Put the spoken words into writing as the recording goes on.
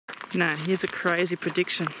Now, here's a crazy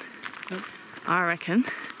prediction. I reckon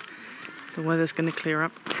the weather's going to clear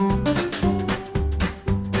up.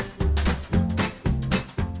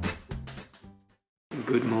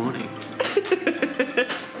 Good morning.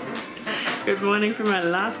 Good morning from our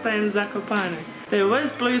last day in Zakopane. There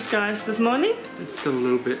was blue skies this morning. It's still a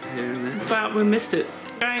little bit here and there. But we missed it.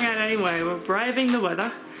 Going out anyway, we're braving the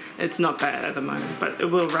weather. It's not bad at the moment, but it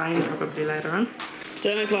will rain probably later on.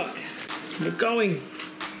 10 o'clock. We're going.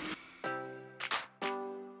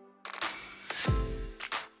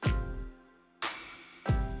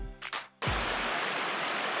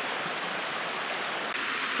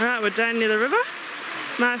 Alright, we're down near the river.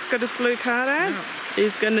 Mark's got his blue card out. Yeah.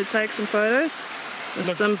 He's going to take some photos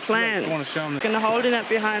with some plants. I want to show him. Going to hold it up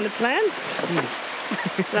behind the plants.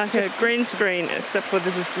 Like a green screen, except for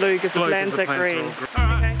this is blue because the plants are green.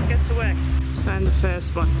 Alright, okay, get to work. Let's find the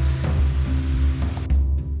first one.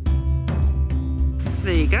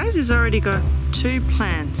 There you go, he's already got 2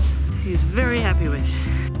 plants. He's very happy with.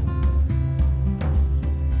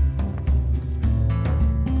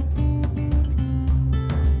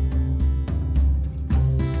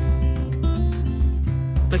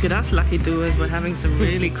 Look at us lucky doers, we're having some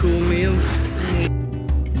really cool meals.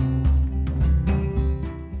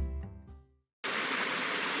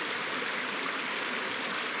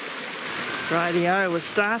 Rightio, we're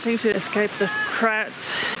starting to escape the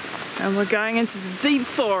crowds and we're going into the deep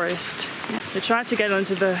forest. We tried to get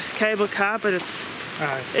onto the cable car, but it's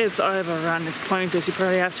overrun, it's pointless. You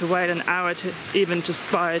probably have to wait an hour to even just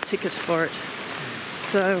buy a ticket for it.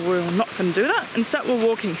 So we're not going to do that, instead we're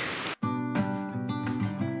walking.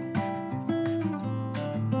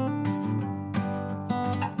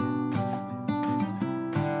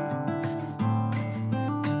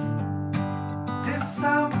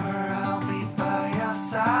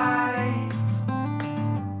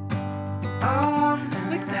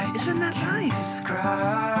 Isn't that nice?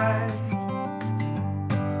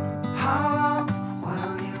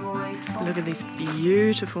 Look at these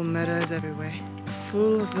beautiful meadows everywhere,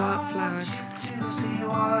 full of white flowers.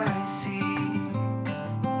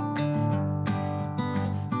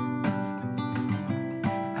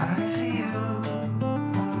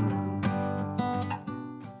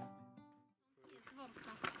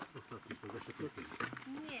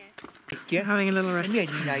 Having a little rest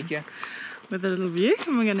with a little view,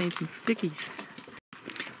 and we're going to eat some pickies.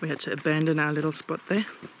 We had to abandon our little spot there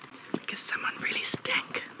because someone really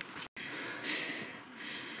stank.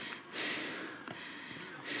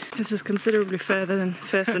 This is considerably further than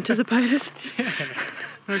first anticipated. Yeah,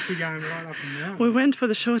 we're actually going right up and down. We went for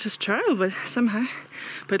the shortest trail, but somehow.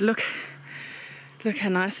 But look how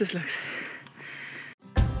nice this looks.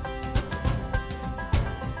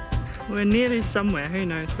 We're nearly somewhere. Who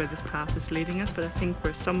knows where this path is leading us, but I think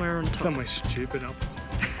we're somewhere on top. Somewhere stupid up.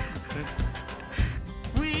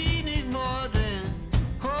 We need more than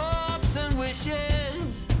hopes and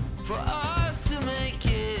wishes for us to make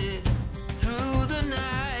it through the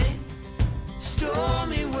night.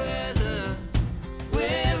 Stormy weather,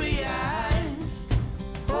 weary eyes,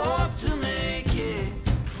 hope to make it.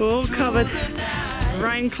 Full covered,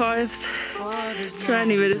 rain clothes. It's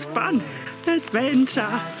rainy, but it's fun.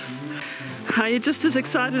 Adventure. Are you just as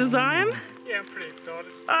excited as I am? Yeah, I'm pretty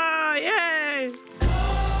excited. Oh, yay!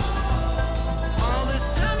 All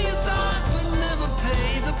this time you thought we'd never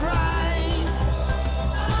pay the price.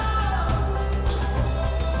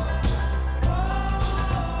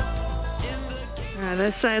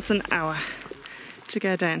 They say it's an hour to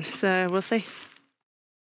go down, so we'll see.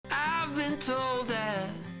 I've been told that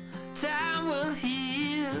time will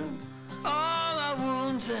heal all our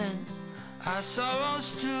wounds and our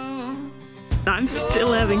sorrows too. I'm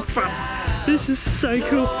still having fun. This is so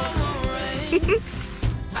cool.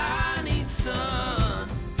 I need sun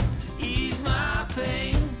to ease my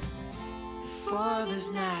pain before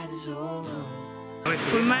this night is over.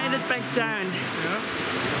 We made it back down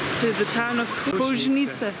to the town of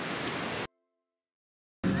Kuznica.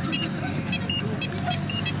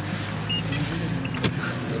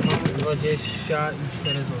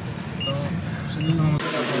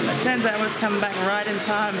 It turns out we've come back right in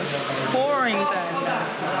time. It's pouring down now.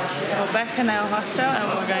 We're back in our hostel and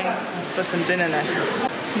we're going for some dinner now.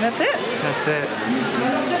 And that's it. That's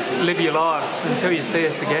it. Live your lives. Until you see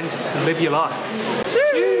us again, just live your life.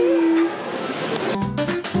 Choo!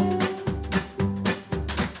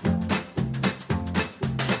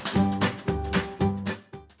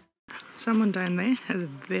 Someone down there has a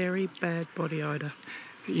very bad body odour.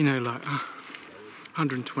 You know, like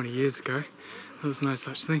 120 years ago, there was no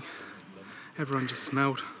such thing. Everyone just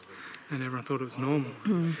smelled and everyone thought it was normal.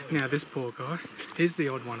 Now this poor guy, he's the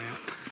odd one out.